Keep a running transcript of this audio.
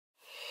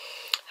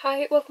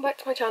Hi, welcome back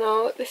to my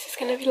channel. This is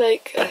going to be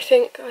like, I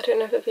don't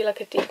know if it'll be like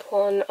a deep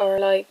one or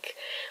like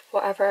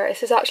whatever.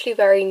 This is actually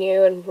very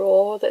new and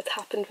raw that's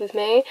happened with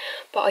me,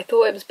 but I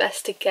thought it was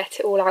best to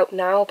get it all out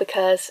now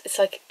because it's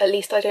like, at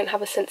least I don't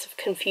have a sense of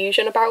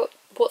confusion about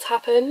what's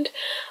happened.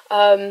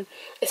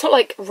 It's not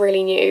like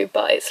really new,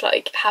 but it's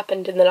like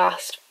happened in the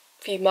last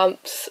few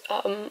months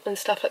and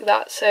stuff like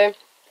that. So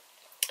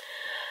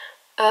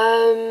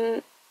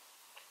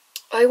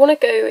I want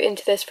to go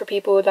into this for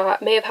people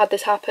that may have had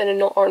this happen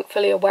and aren't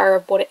fully aware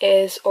of what it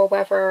is, or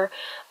whether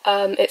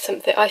it's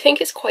something, I think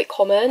it's quite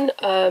common.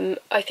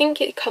 I think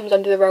it comes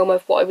under the realm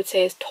of what I would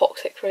say is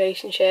toxic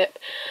relationship,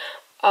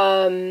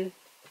 but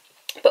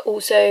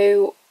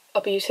also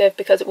abusive,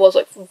 because it was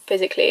like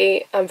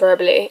physically and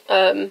verbally.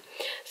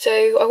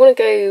 So I want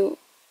to go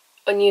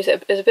and use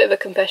it as a bit of a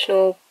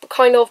confessional,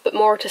 kind of, but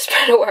more to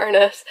spread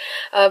awareness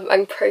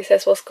and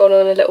process what's gone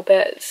on a little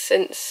bit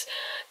since,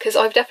 because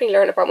I've definitely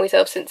learned about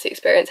myself since the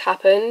experience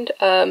happened,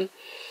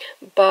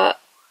 but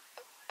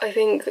I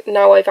think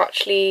now I've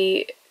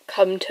actually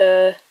come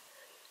to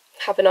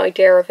have an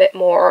idea of it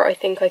more. I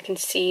think I can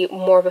see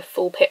more of a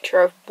full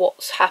picture of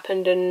what's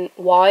happened and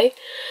why.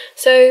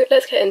 So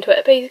let's get into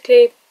it.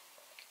 Basically,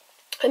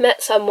 I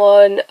met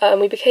someone,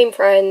 we became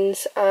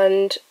friends,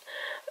 and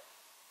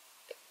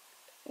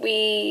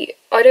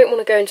I don't want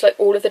to go into like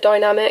all of the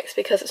dynamics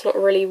because it's not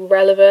really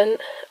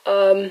relevant,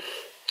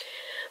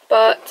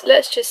 but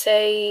let's just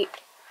say,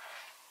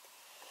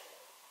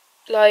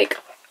 like,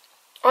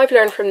 I've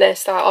learned from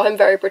this that I'm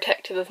very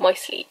protective of my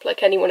sleep,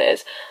 like anyone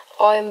is.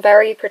 I am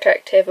very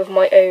protective of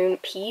my own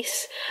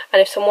peace,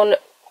 and if someone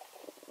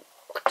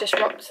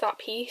disrupts that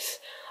peace,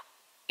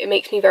 it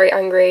makes me very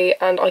angry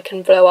and I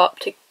can blow up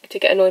to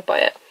get annoyed by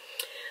it.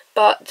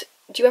 But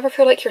do you ever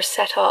feel like you're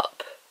set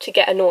up to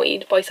get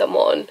annoyed by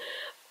someone?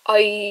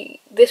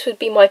 This would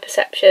be my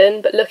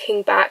perception, but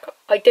looking back,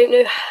 I don't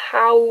know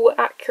how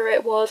accurate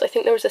it was. I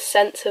think there was a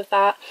sense of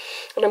that,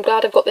 and I'm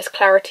glad I've got this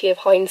clarity of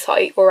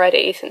hindsight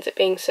already, since it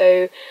being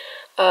so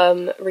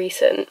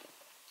recent.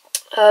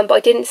 But I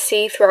didn't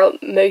see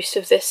throughout most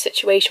of this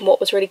situation what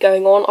was really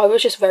going on. I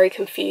was just very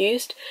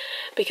confused,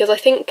 because I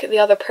think the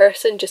other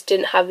person just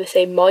didn't have the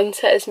same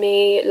mindset as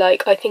me.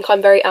 Like, I think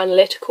I'm very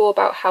analytical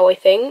about how I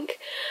think,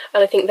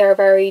 and I think they're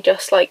very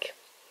just like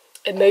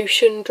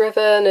emotion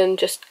driven and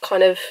just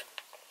kind of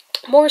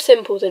more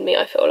simple than me,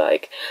 I feel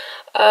like.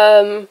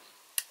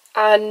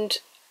 And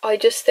I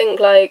just think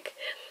like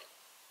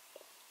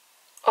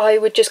I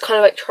would just kind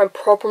of like try and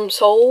problem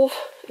solve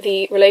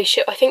the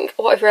relationship. I think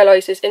what I've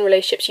realised is in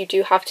relationships you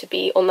do have to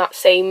be on that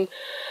same,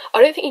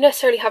 I don't think you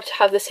necessarily have to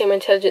have the same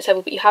intelligence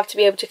level, but you have to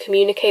be able to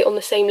communicate on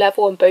the same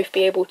level and both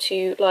be able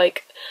to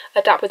like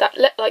adapt with that.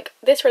 Like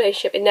this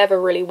relationship, it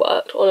never really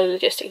worked on a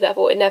logistic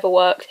level. It never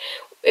worked.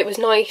 It was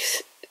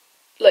nice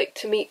like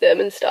to meet them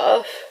and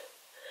stuff,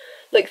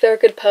 like they're a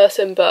good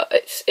person, but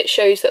it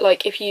shows that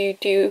like if you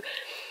do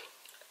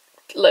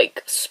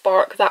like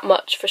spark that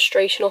much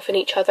frustration off in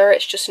each other,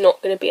 it's just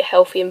not going to be a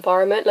healthy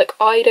environment. Like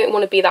I don't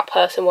want to be that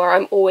person where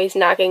I'm always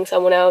nagging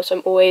someone else,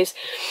 I'm always,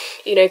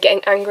 you know,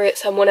 getting angry at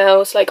someone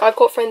else. Like I've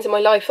got friends in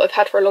my life that I've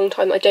had for a long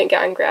time that I don't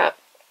get angry at,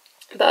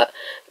 but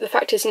the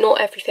fact is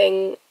not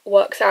everything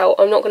works out.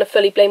 I'm not going to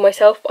fully blame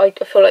myself,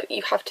 but I feel like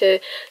you have to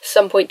at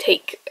some point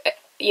take,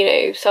 you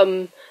know,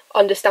 some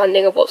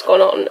understanding of what's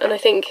gone on. And I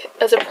think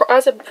as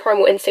a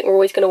primal instinct, we're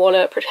always going to want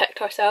to protect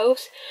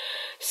ourselves.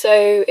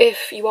 So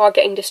if you are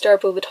getting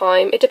disturbed all the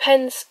time, it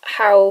depends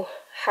how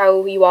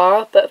you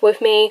are, but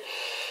with me,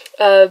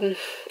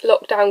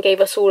 lockdown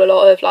gave us all a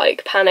lot of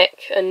like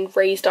panic and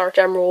raised our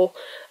general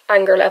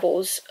anger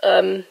levels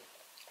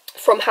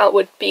from how it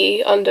would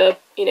be under,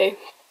 you know,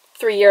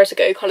 3 years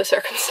ago kind of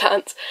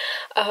circumstance.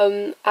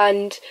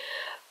 And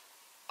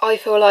I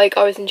feel like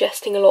I was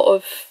ingesting a lot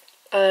of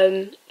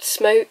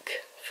smoke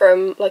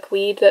from like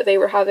weed that they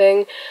were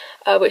having,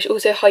 which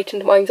also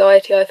heightened my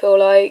anxiety, I feel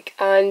like,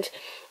 and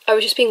I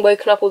was just being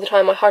woken up all the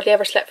time. I hardly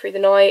ever slept through the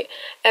night.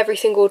 Every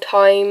single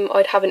time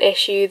I'd have an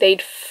issue,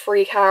 they'd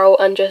freak out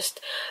and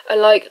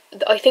like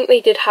I think they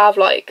did have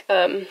like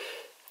I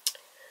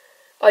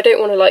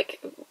don't want to like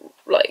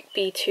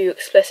be too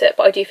explicit,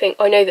 but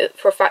I know that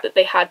for a fact that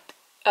they had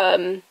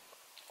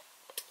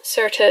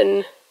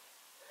certain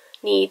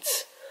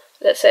needs,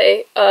 let's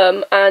say,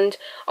 and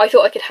I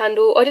thought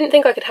I didn't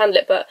think I could handle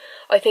it, but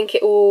I think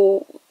it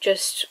all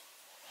just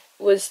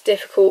was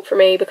difficult for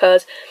me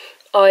because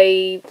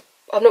I'm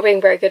not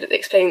being very good at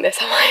explaining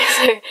this, am I?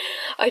 So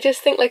I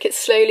just think like it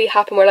slowly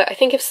happened where like I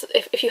think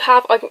if you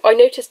have, I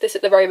noticed this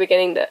at the very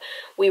beginning, that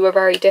we were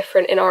very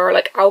different in our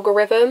like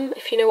algorithm,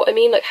 if you know what I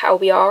mean, like how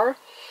we are.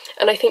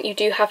 And I think you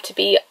do have to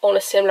be on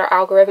a similar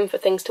algorithm for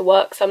things to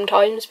work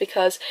sometimes,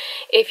 because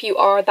if you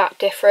are that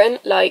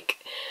different, like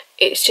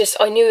it's just,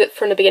 I knew it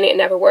from the beginning it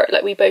never worked.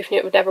 Like we both knew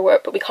it would never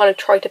work, but we kind of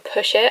tried to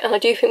push it. And I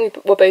do think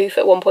we were both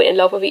at one point in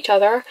love with each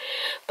other,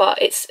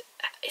 but it's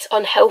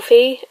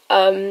unhealthy,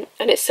 and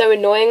it's so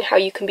annoying how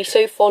you can be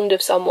so fond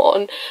of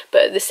someone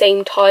but at the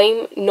same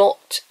time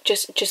not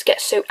just get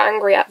so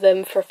angry at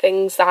them for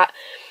things that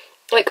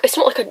like, it's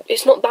not like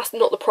it's not, that's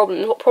not the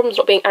problem. The problem's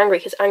not being angry,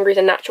 because anger is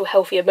a natural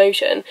healthy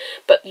emotion,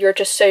 but you're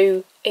just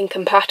so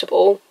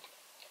incompatible.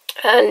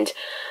 And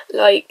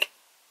like,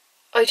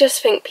 I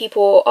just think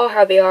people are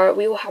how they are.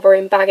 We all have our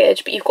own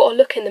baggage, but you've got to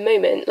look in the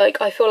moment.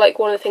 Like, I feel like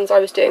one of the things I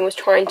was doing was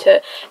trying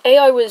to, A,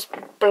 I was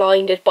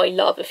blinded by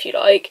love, if you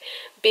like.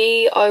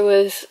 B, I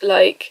was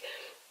like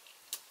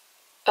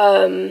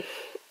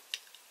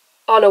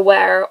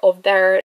unaware of their